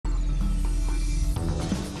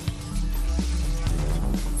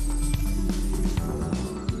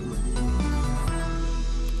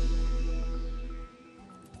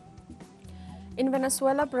In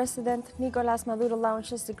Venezuela, President Nicolás Maduro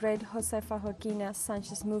launches the great Josefa Joaquina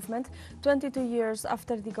Sanchez movement 22 years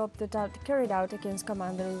after the coup d'etat carried out against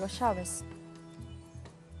Commander Hugo Chavez.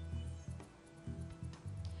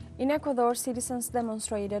 In Ecuador, citizens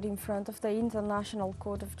demonstrated in front of the International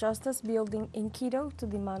Court of Justice building in Quito to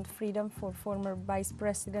demand freedom for former Vice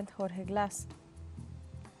President Jorge Glas.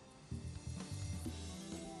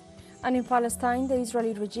 And in Palestine, the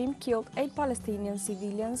Israeli regime killed 8 Palestinian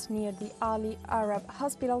civilians near the Ali Arab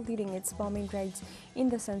Hospital during its bombing raids in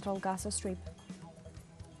the central Gaza Strip.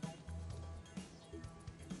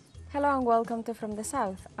 Hello and welcome to From the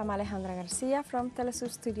South. I'm Alejandra Garcia from teleSUR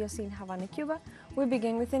studios in Havana, Cuba. We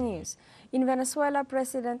begin with the news. In Venezuela,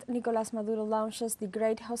 President Nicolás Maduro launches the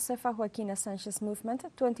great Josefa Joaquina Sanchez movement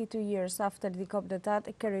 22 years after the coup d'etat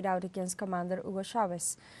carried out against Commander Hugo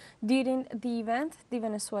Chavez. During the event, the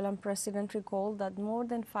Venezuelan president recalled that more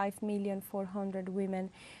than 5,400,000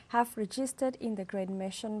 women have registered in the Great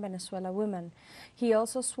Mission Venezuela Women. He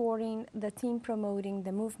also swore in the team promoting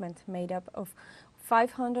the movement, made up of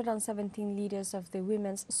 517 leaders of the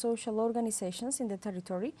women's social organizations in the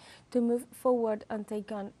territory, to move forward and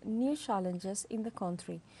take on new challenges in the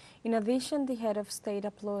country. In addition, the head of state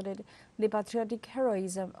applauded the patriotic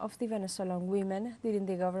heroism of the Venezuelan women during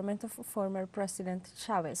the government of former President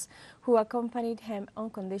Chavez, who accompanied him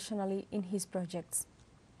unconditionally in his projects.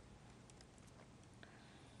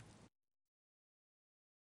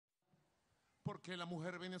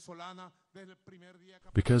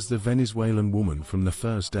 Because the Venezuelan woman from the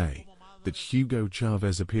first day that Hugo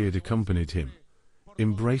Chavez appeared accompanied him,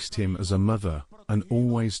 embraced him as a mother, and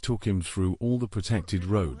always took him through all the protected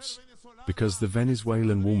roads, because the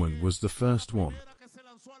Venezuelan woman was the first one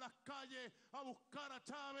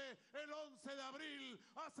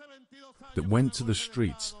that went to the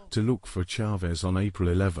streets to look for Chavez on April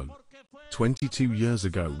 11, 22 years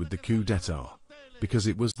ago with the coup d'etat, because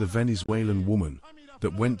it was the Venezuelan woman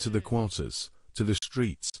that went to the quarters, to the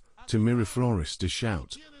streets, to Miraflores to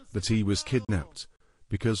shout that he was kidnapped,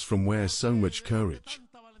 because from where so much courage,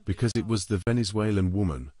 because it was the Venezuelan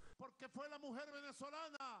woman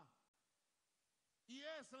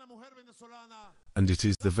and it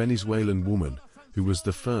is the Venezuelan woman who was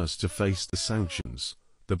the first to face the sanctions,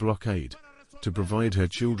 the blockade, to provide her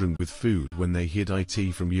children with food when they hid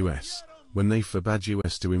IT from US, when they forbade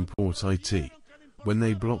US to import IT, when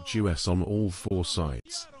they blocked US on all 4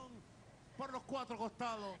 sides.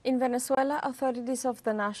 In Venezuela, authorities of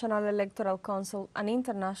the National Electoral Council and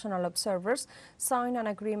international observers signed an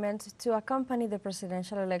agreement to accompany the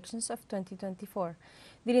presidential elections of 2024.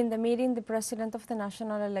 During the meeting, the president of the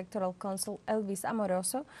National Electoral Council, Elvis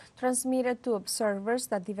Amoroso, transmitted to observers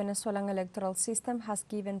that the Venezuelan electoral system has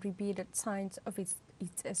given repeated signs of its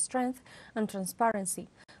strength and transparency.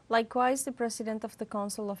 Likewise, the president of the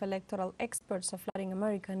Council of Electoral Experts of Latin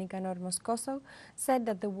America, Nicanor Moscoso, said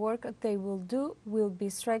that the work they will do will be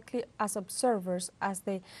strictly as observers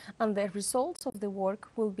and the results of the work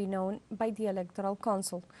will be known by the Electoral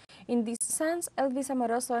Council. In this sense, Elvis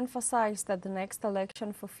Amoroso emphasized that the next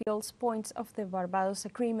election fulfills points of the Barbados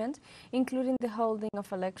Agreement, including the holding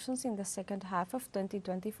of elections in the second half of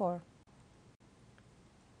 2024.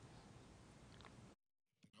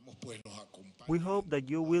 We hope that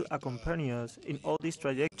you will accompany us in all this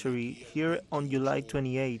trajectory here on July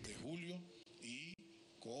 28,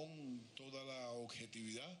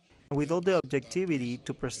 with all the objectivity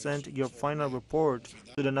to present your final report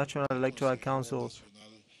to the National Electoral Council,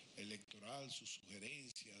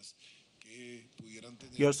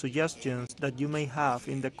 your suggestions that you may have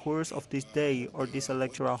in the course of this day or this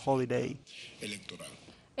electoral holiday.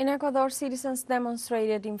 In Ecuador, citizens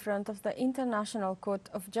demonstrated in front of the International Court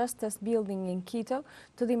of Justice building in Quito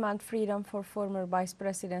to demand freedom for former Vice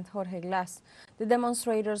President Jorge Glas. The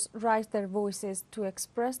demonstrators raised their voices to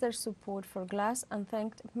express their support for Glas and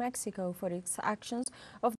thanked Mexico for its actions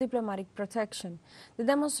of diplomatic protection. The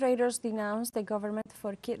demonstrators denounced the government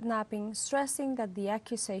for kidnapping, stressing that the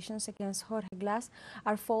accusations against Jorge Glas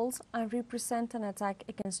are false and represent an attack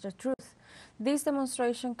against the truth. This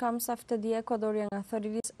demonstration comes after the Ecuadorian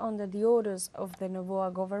authorities, under the orders of the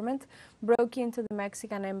Noboa government, broke into the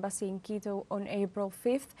Mexican embassy in Quito on April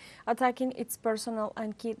 5th, attacking its personnel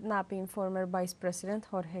and kidnapping former Vice President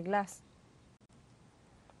Jorge Glas.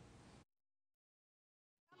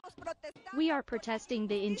 We are protesting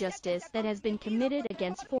the injustice that has been committed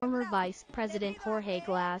against former Vice President Jorge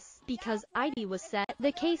Glas. Because ID was set,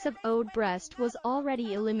 the case of Odebrecht was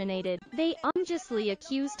already eliminated. They unjustly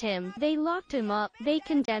accused him, they locked him up, they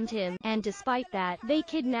condemned him, and despite that, they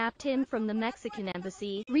kidnapped him from the Mexican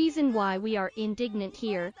embassy. Reason why we are indignant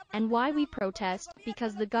here, and why we protest,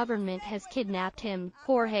 because the government has kidnapped him.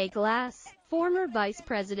 Jorge Glas, Former Vice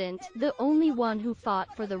President, the only one who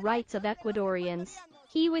fought for the rights of Ecuadorians.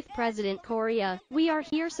 He with President Correa, we are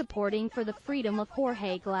here supporting for the freedom of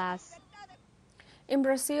Jorge Glas. In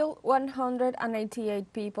Brazil,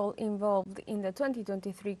 188 people involved in the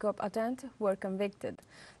 2023 COP attempt were convicted.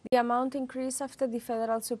 The amount increased after the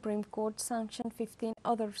Federal Supreme Court sanctioned 15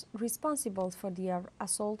 others responsible for the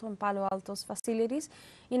assault on Palo Alto's facilities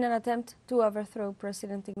in an attempt to overthrow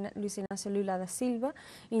President Luis Inácio Lula da Silva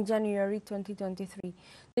in January 2023.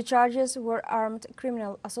 The charges were armed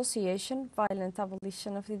criminal association, violent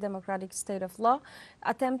abolition of the democratic state of law,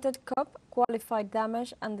 attempted COP, qualified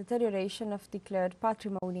damage, and deterioration of declared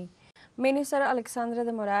patrimony. Minister Alexandre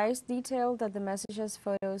de Moraes detailed that the messages,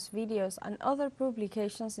 photos, videos, and other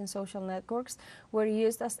publications in social networks were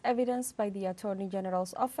used as evidence by the Attorney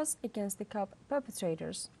General's office against the COP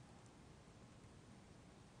perpetrators.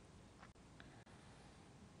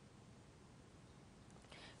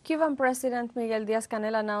 Cuban President Miguel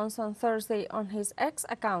Díaz-Canel announced on Thursday on his X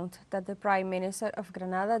account that the Prime Minister of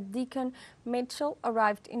Grenada, Deacon Mitchell,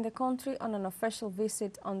 arrived in the country on an official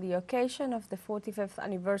visit on the occasion of the 45th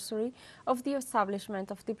anniversary of the establishment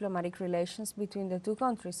of diplomatic relations between the two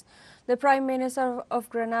countries. The Prime Minister of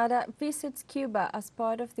Grenada visits Cuba as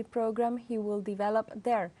part of the program he will develop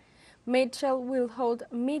there. Mitchell will hold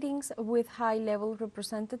meetings with high-level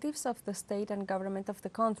representatives of the state and government of the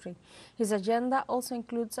country. His agenda also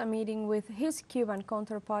includes a meeting with his Cuban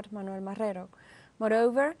counterpart, Manuel Marrero.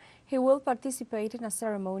 Moreover, he will participate in a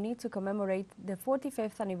ceremony to commemorate the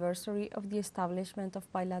 45th anniversary of the establishment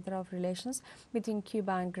of bilateral relations between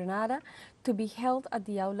Cuba and Grenada, to be held at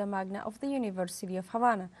the Aula Magna of the University of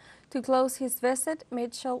Havana. To close his visit,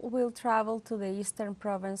 Mitchell will travel to the eastern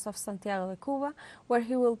province of Santiago de Cuba, where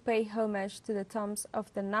he will pay homage to the tombs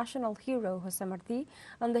of the national hero José Martí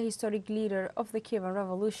and the historic leader of the Cuban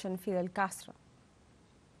Revolution, Fidel Castro.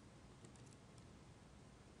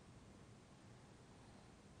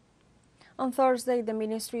 On Thursday, the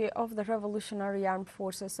Ministry of the Revolutionary Armed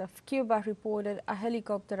Forces of Cuba reported a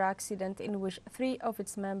helicopter accident in which 3 of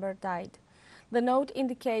its members died. The note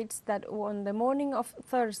indicates that on the morning of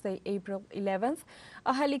Thursday, April 11th,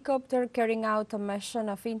 a helicopter carrying out a mission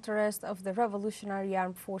of interest of the Revolutionary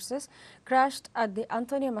Armed Forces crashed at the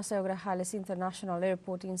Antonio Maceo Grajales International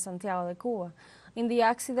Airport in Santiago de Cuba. In the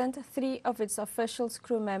accident, 3 of its officials'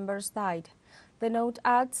 crew members died. The note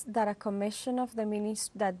adds that a commission of that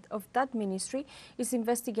ministry is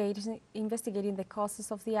investigating the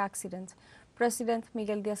causes of the accident. President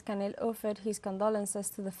Miguel Díaz-Canel offered his condolences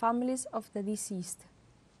to the families of the deceased.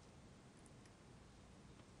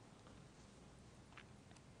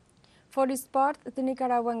 For its part, the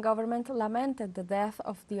Nicaraguan government lamented the death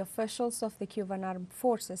of the officials of the Cuban Armed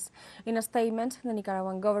Forces. In a statement, the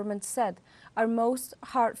Nicaraguan government said, "Our most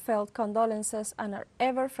heartfelt condolences and our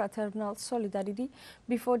ever fraternal solidarity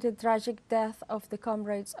before the tragic death of the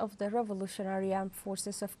comrades of the Revolutionary Armed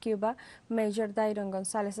Forces of Cuba, Major Dayron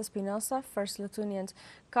González Espinosa, First Lieutenant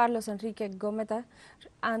Carlos Enrique Gometa,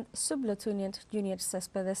 and Sub-Lieutenant Junior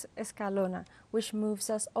Céspedes Escalona, which moves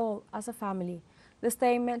us all as a family." The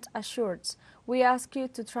statement assures, "We ask you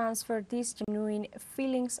to transfer these genuine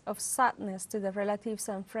feelings of sadness to the relatives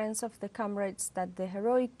and friends of the comrades that the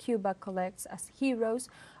heroic Cuba collects as heroes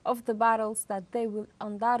of the battles that they will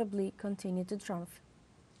undoubtedly continue to triumph."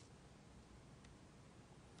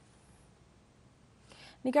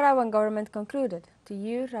 Nicaraguan government concluded, "To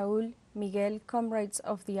you, Raúl, Miguel, comrades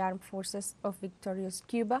of the armed forces of victorious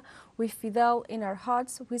Cuba, with Fidel in our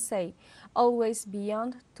hearts, we say, always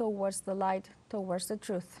beyond, towards the light, towards the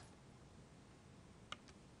truth."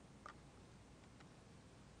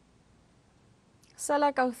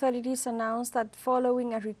 CELAC authorities announced that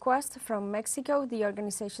following a request from Mexico, the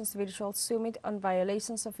organization's virtual summit on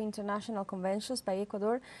violations of international conventions by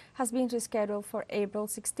Ecuador has been rescheduled for April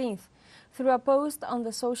 16th. Through a post on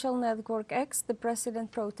the social network X, the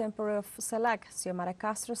president pro tempore of CELAC, Xiomara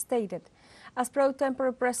Castro, stated, "As pro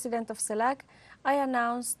tempore president of CELAC, I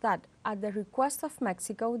announced that, at the request of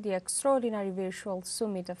Mexico, the extraordinary virtual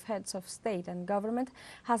summit of heads of state and government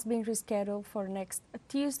has been rescheduled for next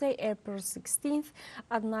Tuesday, April 16th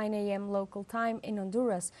at 9 a.m. local time in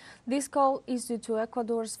Honduras. This call is due to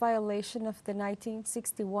Ecuador's violation of the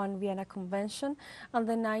 1961 Vienna Convention and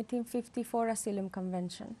the 1954 Asylum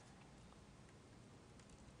Convention."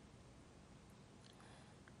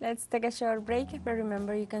 Let's take a short break, but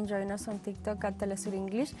remember you can join us on TikTok at teleSUR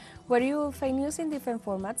English, where you will find news in different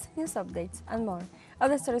formats, news updates, and more.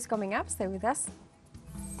 Other stories coming up, stay with us.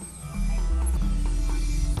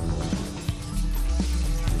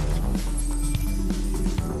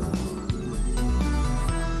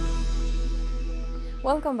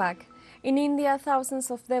 Welcome back. In India,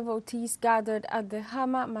 thousands of devotees gathered at the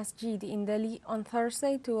Jama Masjid in Delhi on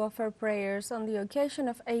Thursday to offer prayers on the occasion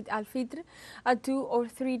of Eid al-Fitr, a 2 or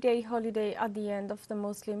 3 day holiday at the end of the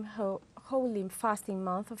Muslim holy fasting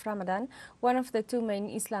month of Ramadan, one of the two main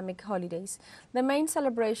Islamic holidays. The main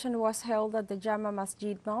celebration was held at the Jama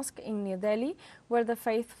Masjid Mosque in New Delhi, where the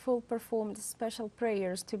faithful performed special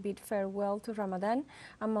prayers to bid farewell to Ramadan,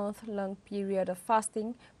 a month-long period of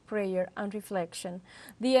fasting, prayer and reflection.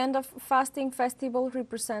 The end of fasting festival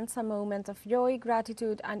represents a moment of joy,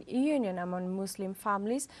 gratitude and union among Muslim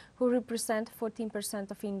families who represent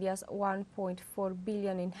 14% of India's 1.4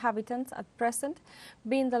 billion inhabitants at present,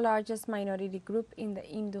 being the largest minority group in the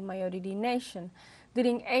Hindu-majority nation.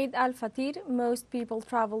 During Eid al-Fitr, most people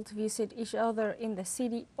travel to visit each other in the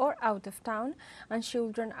city or out of town, and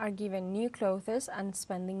children are given new clothes and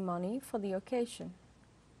spending money for the occasion.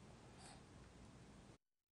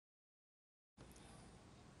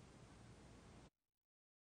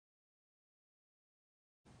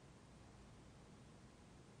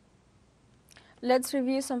 Let's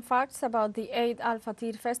review some facts about the Eid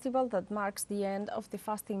al-Fitr festival that marks the end of the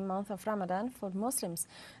fasting month of Ramadan for Muslims.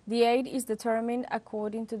 The Eid is determined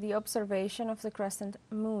according to the observation of the crescent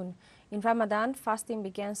moon. In Ramadan, fasting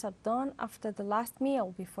begins at dawn after the last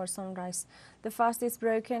meal before sunrise. The fast is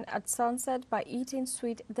broken at sunset by eating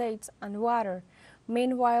sweet dates and water.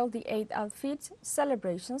 Meanwhile, the Eid al-Fitr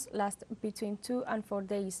celebrations last between 2 and 4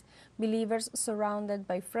 days. Believers surrounded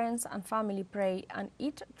by friends and family pray and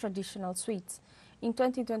eat traditional sweets. In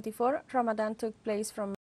 2024, Ramadan took place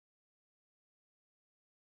from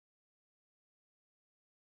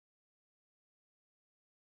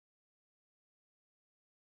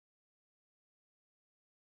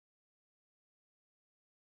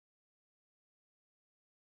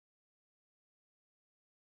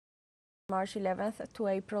March 11th to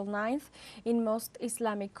April 9th in most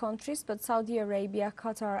Islamic countries, but Saudi Arabia,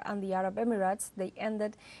 Qatar and the Arab Emirates, they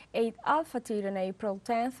ended Eid al-Fitr on April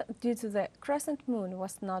 10th due to the crescent moon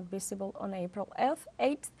was not visible on April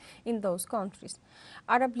 8th in those countries.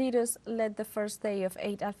 Arab leaders led the first day of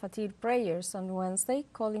Eid al-Fitr prayers on Wednesday,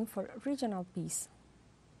 calling for regional peace.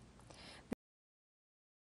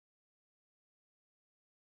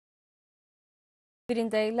 During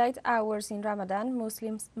daylight hours in Ramadan,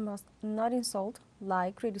 Muslims must not insult,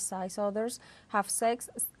 lie, criticize others, have sex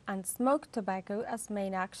and smoke tobacco as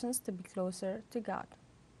main actions to be closer to God.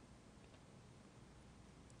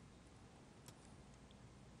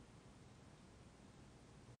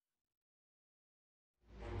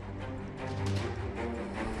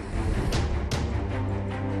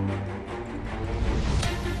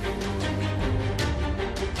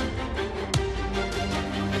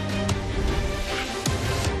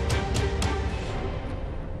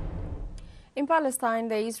 In Palestine,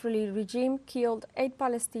 the Israeli regime killed 8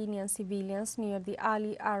 Palestinian civilians near the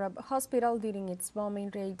Ali Arab Hospital during its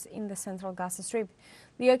bombing raids in the central Gaza Strip.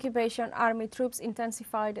 The occupation army troops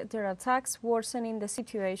intensified their attacks, worsening the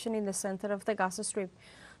situation in the center of the Gaza Strip.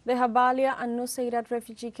 The Jabalia and Nuseirat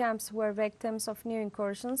refugee camps were victims of new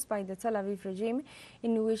incursions by the Tel Aviv regime,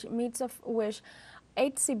 in which midst of which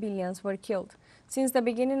 8 civilians were killed. Since the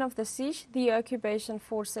beginning of the siege, the occupation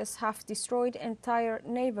forces have destroyed entire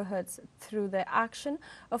neighborhoods through the action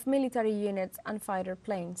of military units and fighter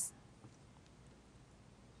planes.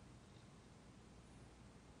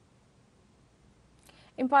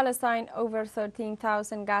 In Palestine, over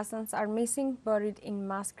 13,000 Gazans are missing, buried in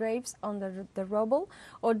mass graves under the rubble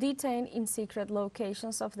or detained in secret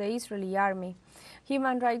locations of the Israeli army.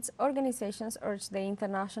 Human rights organizations urge the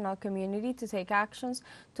international community to take actions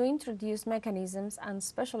to introduce mechanisms and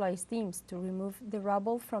specialized teams to remove the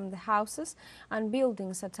rubble from the houses and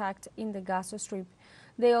buildings attacked in the Gaza Strip.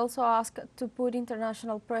 They also ask to put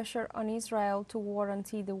international pressure on Israel to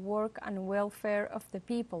guarantee the work and welfare of the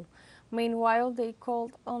people. Meanwhile, they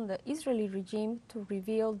called on the Israeli regime to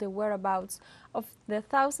reveal the whereabouts of the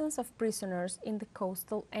thousands of prisoners in the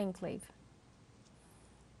coastal enclave.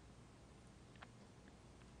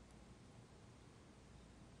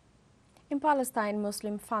 In Palestine,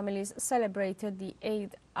 Muslim families celebrated the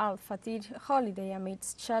Eid al-Fitr holiday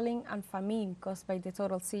amidst shelling and famine caused by the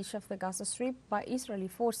total siege of the Gaza Strip by Israeli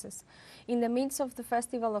forces. In the midst of the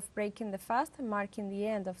festival of breaking the fast, marking the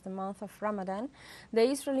end of the month of Ramadan, the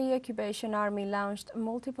Israeli occupation army launched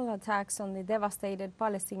multiple attacks on the devastated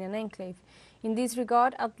Palestinian enclave. In this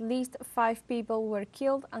regard, at least 5 people were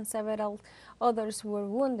killed and several others were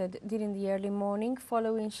wounded during the early morning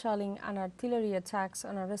following shelling and artillery attacks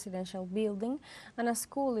on a residential building and a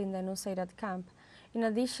school in the Nuseirat camp. In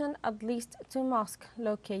addition, at least 2 mosques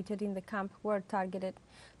located in the camp were targeted.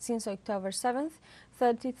 Since October 7th,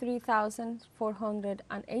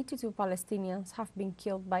 33,482 Palestinians have been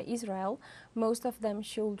killed by Israel, most of them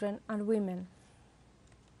children and women.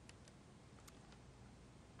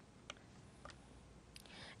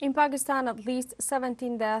 In Pakistan, at least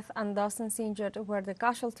 17 deaths and dozens injured were the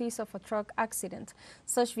casualties of a truck accident.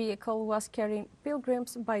 Such vehicle was carrying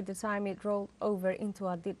pilgrims by the time it rolled over into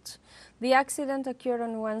a ditch. The accident occurred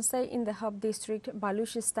on Wednesday in the Hub District,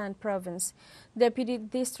 Baluchistan province. Deputy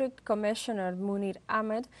District Commissioner Munir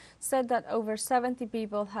Ahmed said that over 70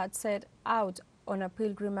 people had set out on a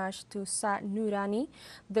pilgrimage to Sa Nurani,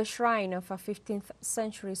 the shrine of a 15th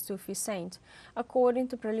century Sufi saint. According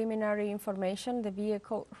to preliminary information, the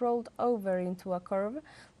vehicle rolled over into a curve.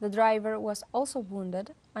 The driver was also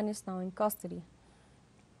wounded and is now in custody.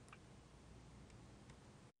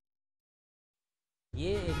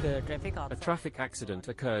 A traffic accident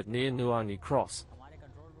occurred near Nuani Cross.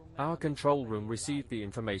 Our control room received the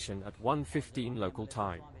information at 1:15 local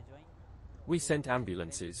time. We sent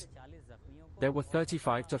ambulances. There were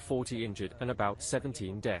 35 to 40 injured and about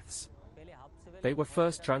 17 deaths. They were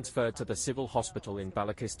first transferred to the civil hospital in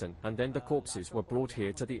Balochistan, and then the corpses were brought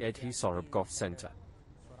here to the Edhi Sorab Goth Center.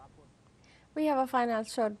 We have a final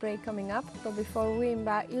short break coming up, but before we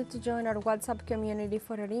invite you to join our WhatsApp community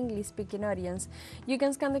for our English-speaking audience, you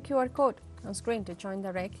can scan the QR code on screen to join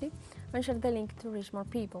directly and share the link to reach more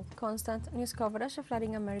people. Constant news coverage of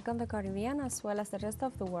Latin America and the Caribbean, as well as the rest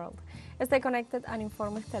of the world. Stay connected and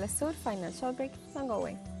informed with teleSUR. Final short break. Don't go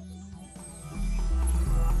away.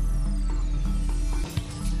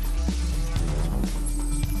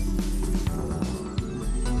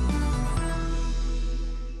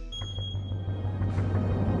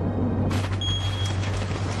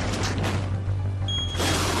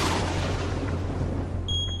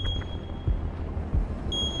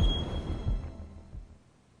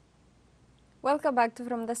 Welcome back to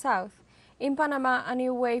From the South. In Panama, a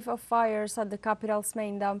new wave of fires at the capital's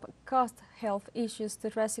main dump caused health issues to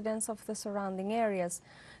residents of the surrounding areas.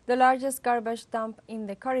 The largest garbage dump in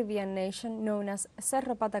the Caribbean nation, known as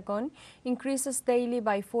Cerro Patacon, increases daily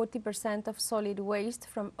by 40% of solid waste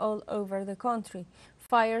from all over the country.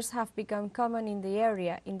 Fires have become common in the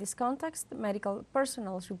area. In this context, medical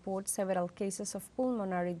personnel report several cases of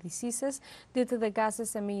pulmonary diseases due to the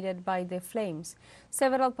gases emitted by the flames.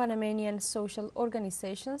 Several Panamanian social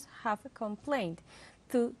organizations have complained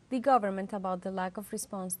to the government about the lack of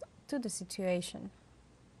response to the situation.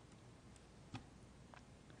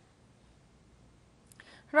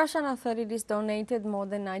 Russian authorities donated more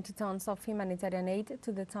than 90 tons of humanitarian aid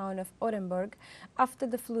to the town of Orenburg after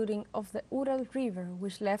the flooding of the Ural River,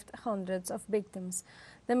 which left hundreds of victims.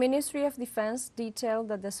 The Ministry of Defense detailed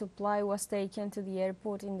that the supply was taken to the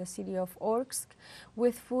airport in the city of Orsk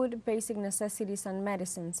with food, basic necessities and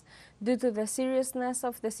medicines. Due to the seriousness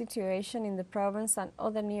of the situation in the province and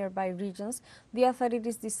other nearby regions, the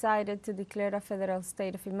authorities decided to declare a federal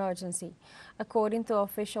state of emergency. According to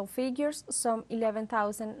official figures, some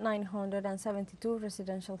 11,972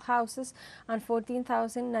 residential houses and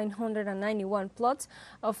 14,991 plots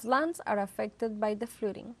of lands are affected by the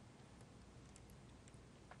flooding.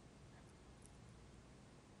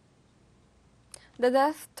 The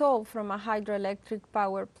death toll from a hydroelectric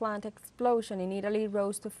power plant explosion in Italy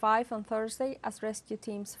rose to 5 on Thursday as rescue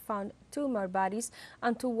teams found 2 more bodies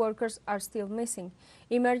and 2 workers are still missing.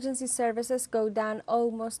 Emergency services go down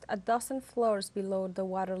almost a dozen floors below the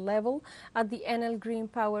water level at the Enel Green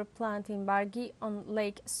Power Plant in Barghi on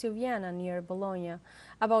Lake Suviana near Bologna.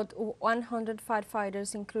 About 100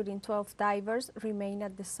 firefighters, including 12 divers, remain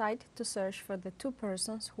at the site to search for the 2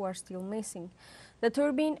 persons who are still missing. The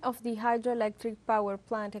turbine of the hydroelectric power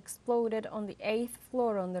plant exploded on the 8th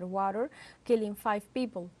floor underwater, killing 5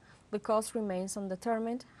 people. The cause remains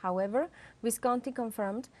undetermined. However, Visconti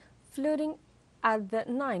confirmed flooding at the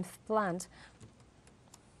 9th plant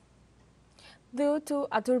due to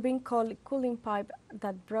a turbine cooling pipe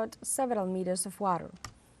that brought several meters of water.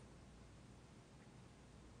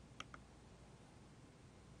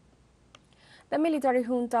 The military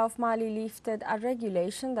junta of Mali lifted a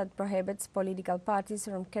regulation that prohibits political parties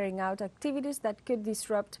from carrying out activities that could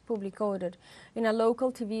disrupt public order. In a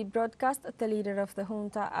local TV broadcast, the leader of the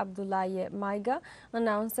junta, Abdoulaye Maiga,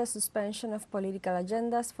 announced a suspension of political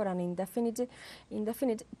agendas for an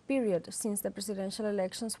indefinite period since the presidential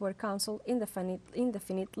elections were cancelled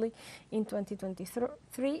indefinitely in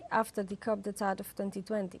 2023 after the coup d'etat of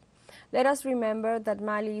 2020. Let us remember that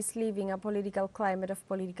Mali is living a political climate of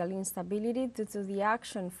political instability due to the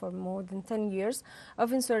action for more than 10 years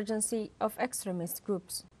of insurgency of extremist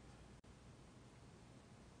groups.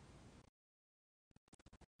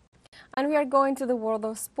 And we are going to the world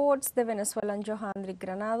of sports. The Venezuelan Johandrik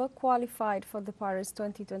Granado qualified for the Paris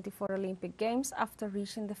 2024 Olympic Games after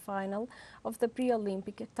reaching the final of the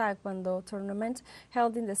pre-Olympic Taekwondo tournament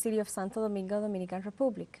held in the city of Santo Domingo, Dominican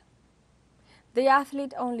Republic. The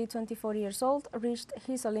athlete, only 24 years old, reached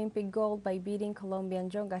his Olympic goal by beating Colombian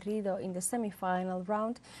John Garrido in the semi-final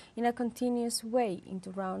round in a continuous way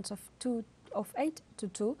into rounds of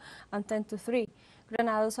 8-2 and 10-3.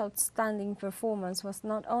 Granado's outstanding performance was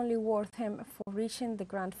not only worth him for reaching the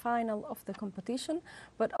grand final of the competition,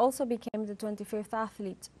 but also became the 25th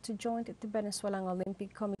athlete to join the Venezuelan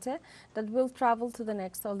Olympic Committee that will travel to the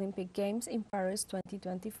next Olympic Games in Paris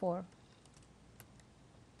 2024.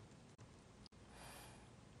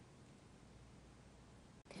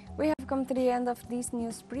 We have come to the end of this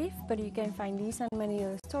news brief, but you can find these and many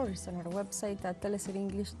other stories on our website at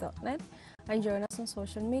telesurenglish.net and join us on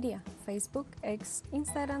social media, Facebook, X,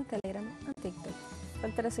 Instagram, Telegram and TikTok. For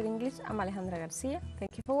Telesur English, I'm Alejandra Garcia.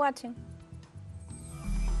 Thank you for watching.